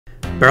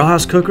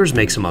Barrelhouse Cookers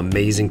make some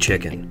amazing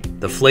chicken.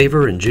 The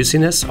flavor and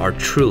juiciness are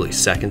truly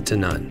second to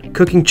none.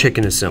 Cooking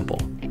chicken is simple.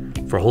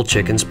 For whole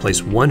chickens,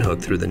 place one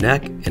hook through the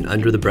neck and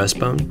under the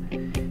breastbone,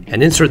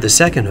 and insert the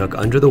second hook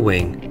under the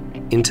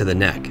wing into the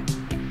neck.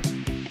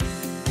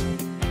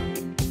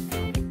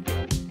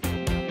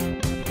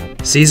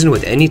 Season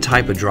with any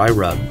type of dry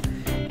rub.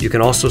 You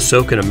can also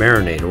soak in a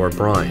marinade or a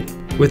brine.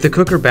 With the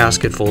cooker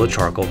basket full of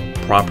charcoal,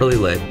 properly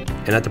lit,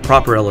 and at the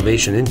proper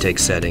elevation intake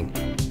setting,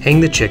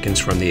 hang the chickens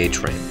from the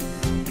H-frame.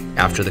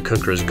 After the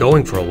cooker is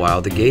going for a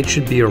while, the gauge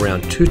should be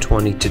around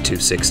 220 to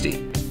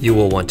 260. You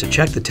will want to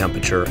check the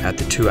temperature at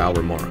the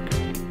 2-hour mark.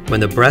 When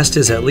the breast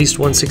is at least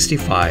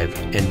 165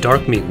 and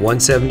dark meat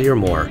 170 or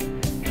more,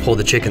 pull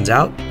the chickens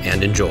out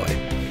and enjoy.